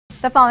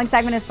The following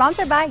segment is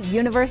sponsored by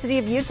University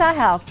of Utah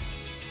Health.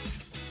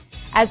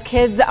 As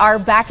kids are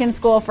back in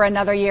school for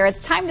another year,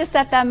 it's time to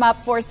set them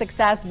up for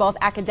success both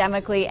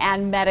academically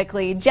and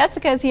medically.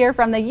 Jessica is here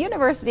from the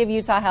University of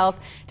Utah Health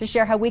to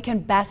share how we can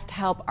best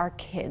help our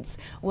kids.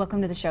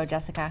 Welcome to the show,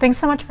 Jessica. Thanks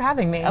so much for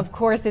having me. Of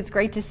course, it's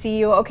great to see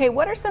you. Okay,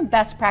 what are some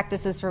best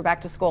practices for back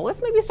to school?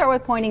 Let's maybe start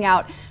with pointing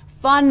out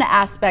fun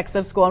aspects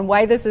of school and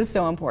why this is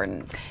so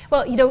important.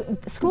 Well, you know,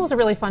 school is a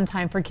really fun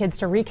time for kids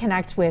to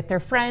reconnect with their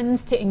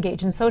friends, to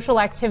engage in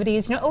social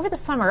activities. You know, over the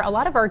summer, a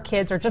lot of our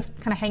kids are just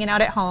kind of hanging out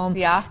at home,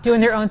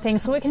 doing their own thing.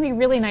 So it can be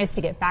really nice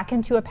to get back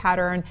into a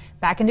pattern,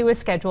 back into a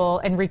schedule,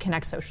 and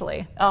reconnect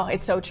socially. Oh,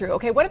 it's so true.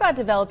 Okay, what about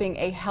developing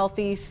a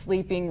healthy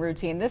sleeping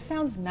routine? This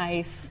sounds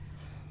nice.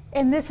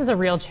 And this is a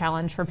real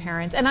challenge for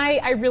parents. And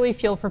I really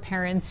feel for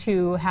parents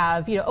who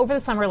have, you know, over the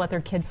summer let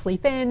their kids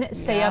sleep in,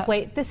 stay up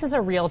late. This is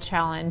a real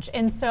challenge.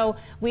 And so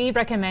we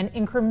recommend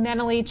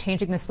incrementally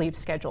changing the sleep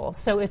schedule.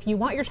 So if you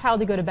want your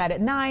child to go to bed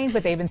at 9,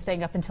 but they've been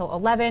staying up until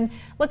 11,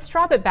 let's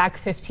drop it back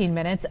 15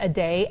 minutes a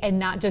day and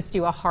not just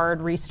do a hard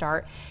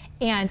restart.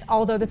 And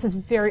although this is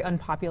very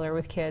unpopular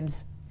with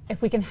kids,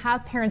 if we can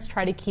have parents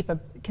try to keep a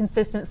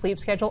consistent sleep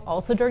schedule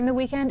also during the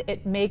weekend,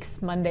 it makes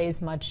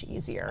Mondays much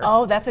easier.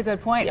 Oh, that's a good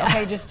point. Yeah.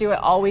 Okay, just do it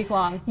all week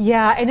long.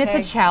 Yeah, and it's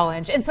a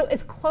challenge. And so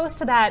it's close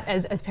to that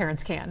as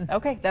parents can.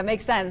 Okay, that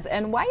makes sense.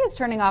 And why is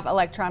turning off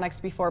electronics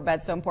before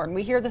bed so important?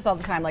 We hear this all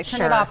the time, like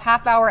turn it off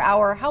half hour,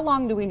 hour. How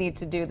long do we need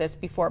to do this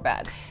before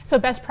bed? So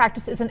best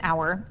practice is an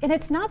hour. And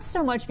it's not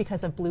so much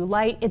because of blue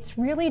light. It's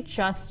really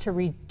just to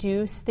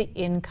reduce the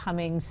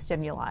incoming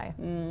stimuli.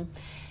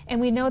 And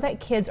we know that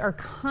kids are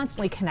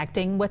constantly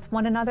connecting with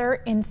one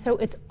another, and so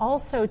it's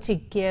also to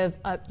give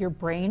your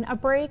brain a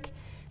break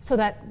so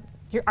that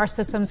our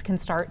systems can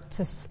start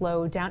to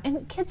slow down.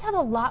 And kids have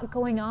a lot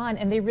going on,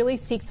 and they really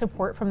seek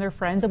support from their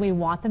friends, and we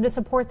want them to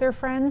support their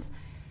friends.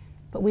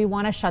 But we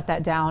want to shut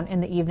that down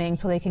in the evening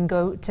so they can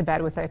go to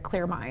bed with a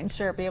clear mind.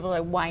 Sure, be able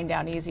to wind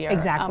down easier.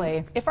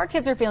 Exactly. If our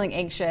kids are feeling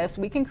anxious,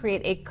 we can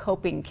create a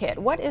coping kit.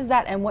 What is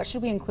that and what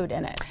should we include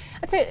in it?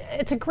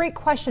 It's a great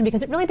question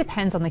because it really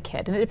depends on the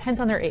kid and it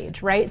depends on their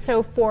age, right?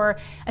 So for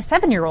a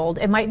 7-year-old,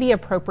 it might be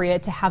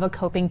appropriate to have a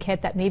coping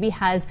kit that maybe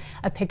has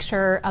a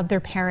picture of their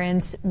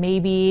parents,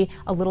 maybe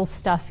a little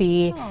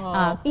stuffy.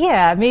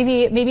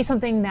 Maybe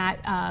something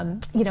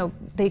that you know,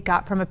 they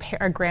got from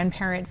a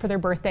grandparent for their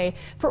birthday.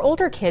 For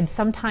older kids,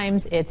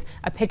 sometimes it's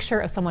a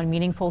picture of someone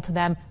meaningful to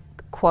them,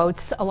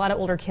 quotes. A lot of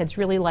older kids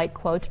really like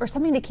quotes, or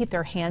something to keep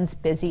their hands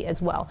busy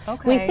as well.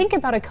 We think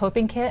about a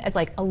coping kit as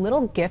like a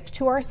little gift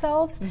to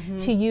ourselves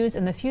to use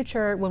in the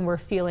future when we're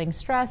feeling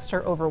stressed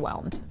or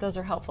overwhelmed. Those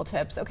are helpful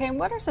tips. Okay, and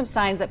what are some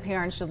signs that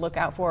parents should look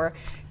out for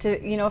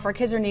to, you know, if our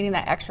kids are needing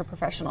that extra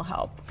professional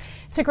help?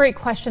 It's a great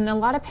question. And a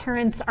lot of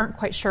parents aren't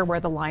quite sure where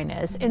the line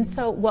is. And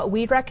so what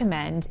we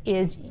recommend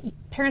is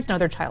parents know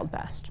their child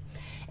best.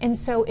 And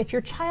so if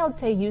your child,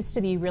 say, used to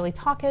be really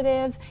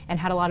talkative and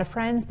had a lot of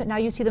friends, but now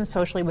you see them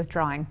socially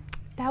withdrawing,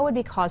 that would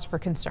be cause for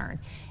concern.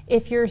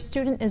 If your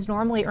student is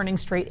normally earning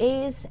straight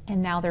A's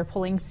and now they're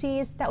pulling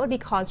C's, that would be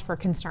cause for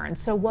concern.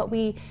 So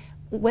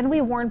when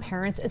we warn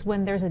parents is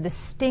when there's a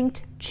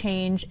distinct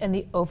change in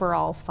the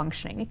overall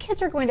functioning. And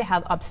kids are going to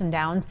have ups and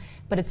downs,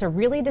 but it's a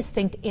really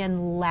distinct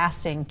and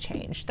lasting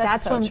change.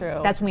 That's so true.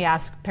 That's when we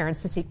ask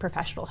parents to seek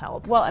professional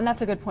help. Well, and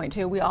that's a good point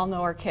too. We all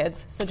know our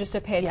kids, so just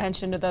to pay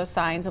attention to those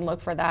signs and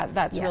look for that,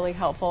 that's really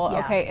helpful.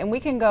 Okay, and we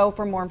can go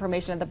for more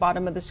information at the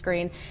bottom of the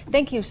screen.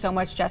 Thank you so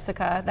much,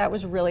 Jessica. That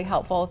was really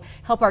helpful.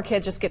 Help our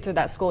kids just get through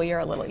that school year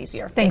a little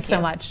easier. Thanks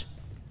so much.